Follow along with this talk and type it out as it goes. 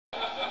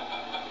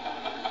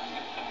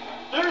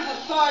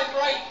sign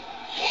right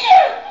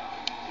here.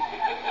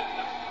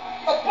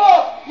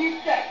 Above,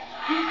 he's dead.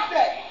 He's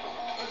dead.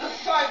 There's a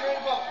sign right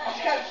above.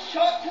 He's got a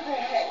shot to the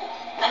head.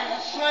 There's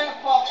a sign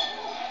above.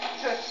 It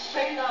says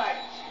St. Ives,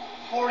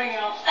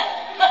 40-ounce ball.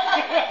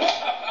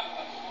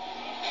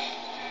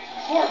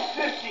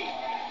 450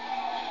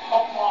 a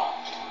pop.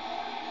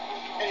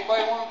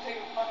 Anybody want to take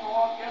a fucking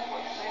walk? Guess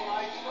what St.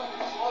 Ives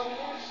fucking slogan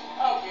is?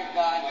 Oh dear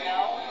God,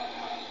 no.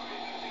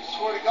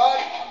 Swear to God,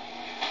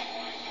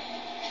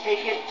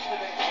 take it to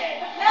the head.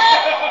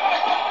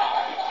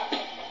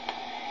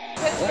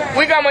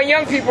 We got my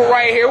young people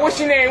right here. What's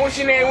your name? What's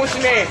your name? What's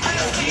your name?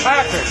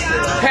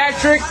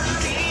 Patrick.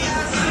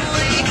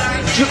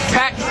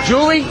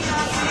 Julie?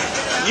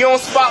 You on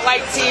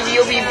Spotlight TV.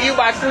 You'll be viewed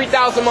by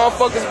 3,000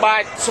 motherfuckers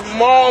by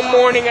tomorrow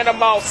morning at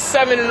about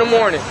 7 in the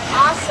morning.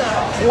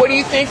 Awesome. What do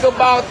you think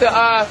about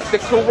the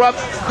corrupt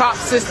cop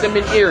system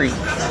in Erie?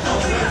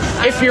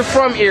 If you're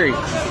from Erie.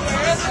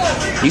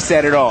 He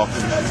said it all.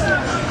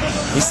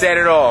 He said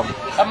it all.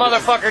 That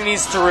motherfucker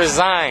needs to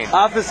resign.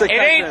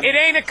 It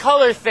ain't a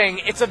color thing.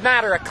 It's a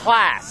matter of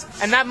class.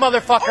 And that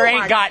motherfucker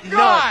ain't got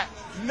none.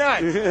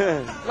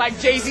 None. Like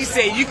Jay-Z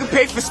said, you can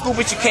pay for school,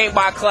 but you can't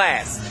buy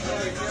class.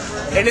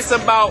 And it's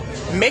about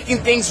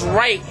making things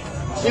right.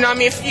 You know what I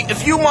mean?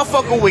 If you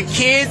motherfucker with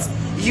kids,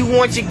 you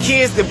want your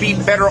kids to be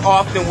better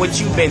off than what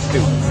you've been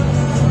through.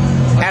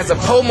 As a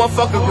poor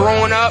motherfucker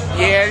growing up,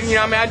 yeah, you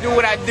know what I mean? I do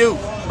what I do.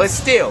 But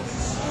still,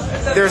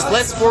 there's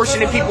less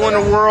fortunate people in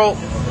the world.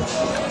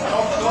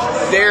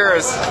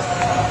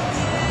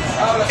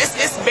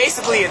 It's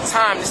basically a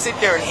time to sit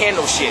there and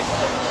handle shit.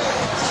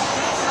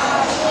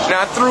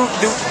 Now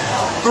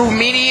through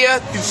media,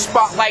 through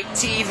Spotlight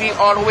TV,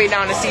 all the way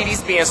down to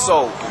CDs being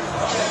sold,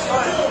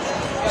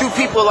 through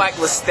people like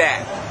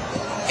Lestat,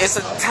 it's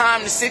a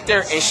time to sit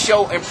there and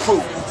show and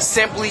prove.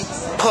 Simply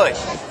put,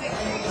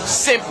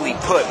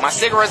 my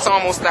cigarette's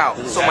almost out,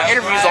 so my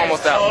interview's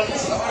almost out.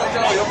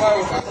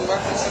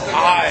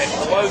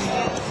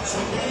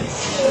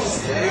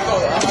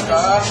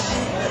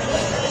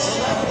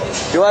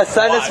 You want to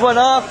sign this one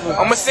off? I'm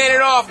going to send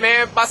it off,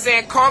 man, by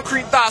saying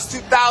Concrete Thoughts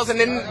 2000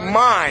 in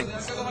mind.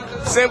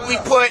 Simply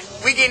put,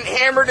 we getting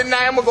hammered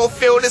tonight. I'm going to go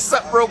fill this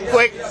up real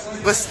quick.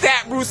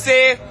 Lestat Bruce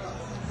said,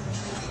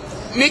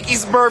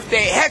 Nikki's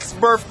birthday, Heck's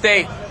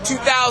birthday,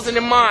 2000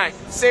 in mind.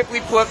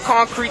 Simply put,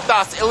 Concrete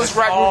Thoughts, illest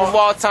rap group of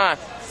all time.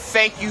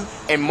 Thank you,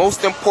 and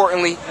most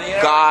importantly,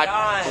 God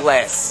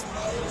bless.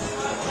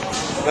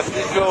 The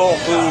people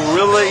who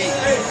really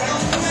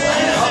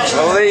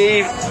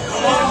believe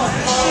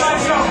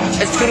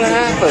it's gonna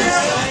happen.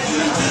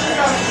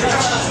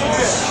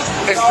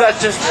 It's not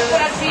just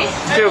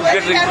two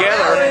good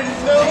together.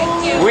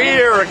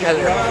 We're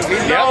together. We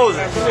know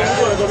this.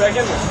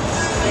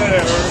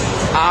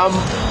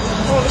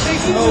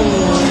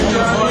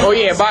 Oh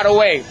yeah, by the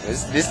way,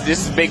 this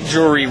is big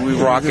jewelry we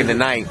rocking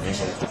tonight.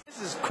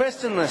 This is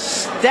Kristen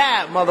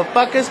Lestat,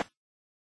 motherfuckers.